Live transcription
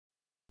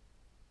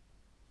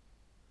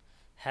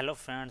Hello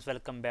friends,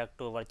 welcome back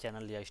to our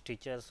channel Yash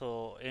Teacher.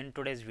 So in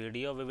today's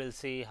video we will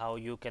see how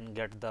you can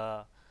get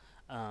the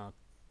uh,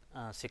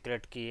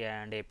 secret key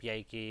and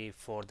API key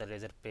for the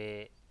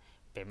RazorPay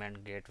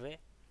payment gateway.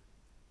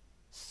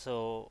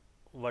 So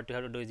what you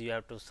have to do is you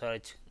have to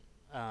search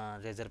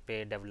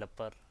RazorPay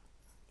developer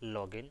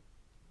login,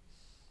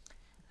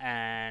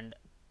 and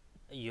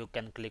you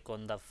can click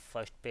on the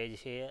first page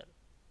here.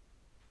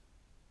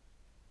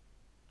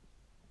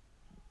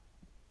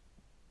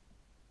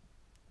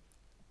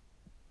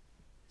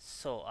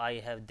 So I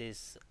have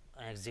this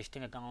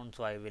existing account,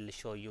 so I will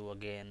show you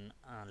again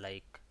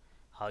like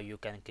how you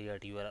can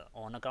create your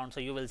own account. So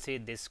you will see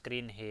this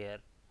screen here,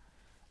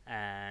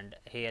 and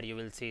here you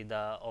will see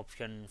the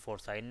option for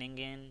signing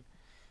in.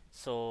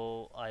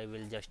 So I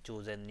will just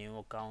choose a new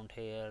account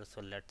here. So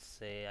let's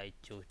say I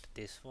choose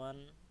this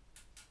one.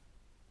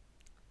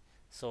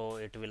 So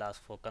it will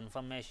ask for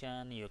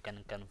confirmation. You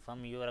can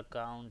confirm your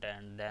account,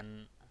 and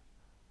then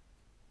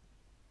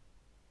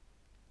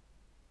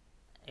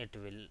it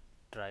will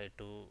try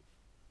to,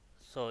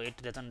 so it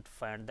doesn't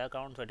find the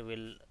account, so it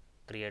will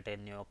create a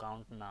new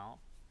account now.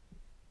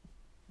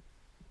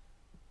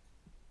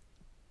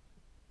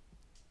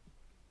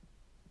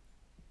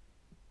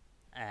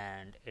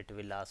 And it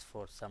will ask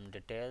for some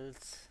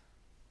details.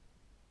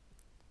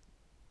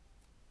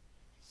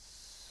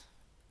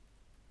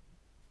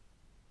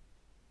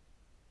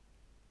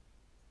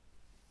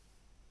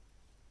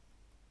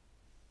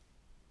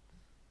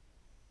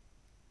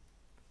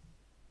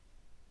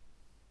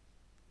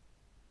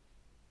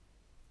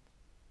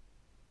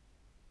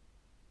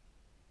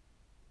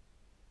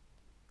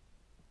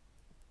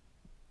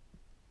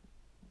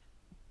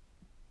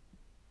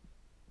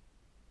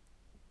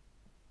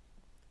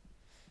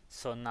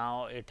 So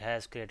now it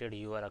has created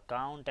your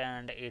account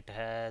and it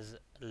has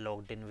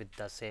logged in with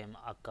the same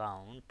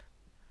account.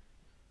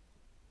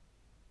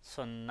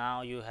 So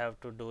now you have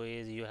to do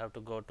is you have to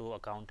go to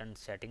account and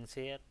settings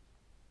here,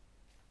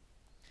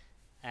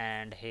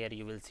 and here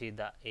you will see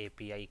the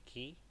API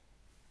key.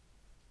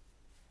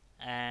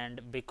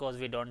 And because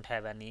we don't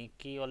have any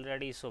key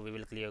already, so we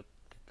will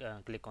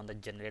click on the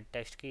generate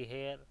text key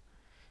here,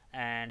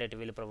 and it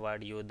will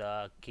provide you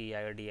the key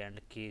ID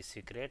and key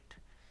secret.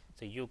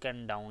 So you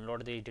can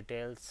download these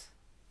details.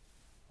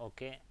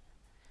 Okay,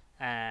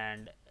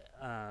 and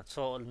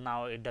so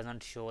now it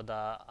doesn't show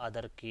the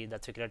other key, the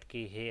secret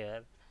key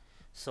here.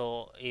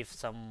 So if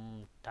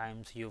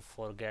sometimes you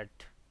forget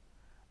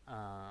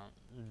uh,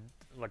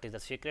 what is the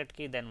secret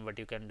key, then what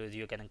you can do is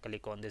you can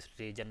click on this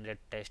regenerate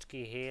text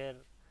key here,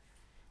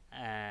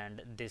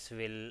 and this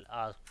will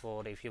ask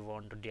for, if you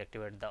want to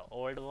deactivate the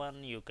old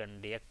one, you can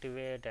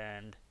deactivate,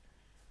 and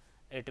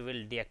it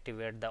will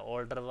deactivate the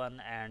older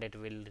one and it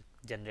will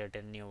generate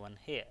a new one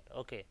here.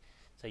 Okay,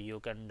 so you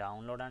can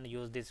download and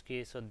use this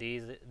key. So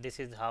this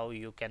is how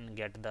you can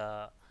get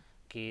the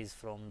keys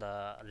from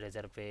the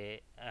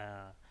RazorPay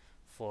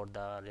for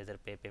the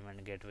RazorPay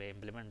payment gateway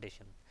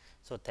implementation.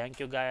 So thank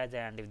you guys,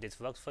 and if this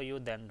works for you,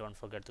 then don't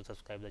forget to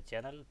subscribe the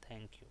channel.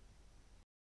 Thank you.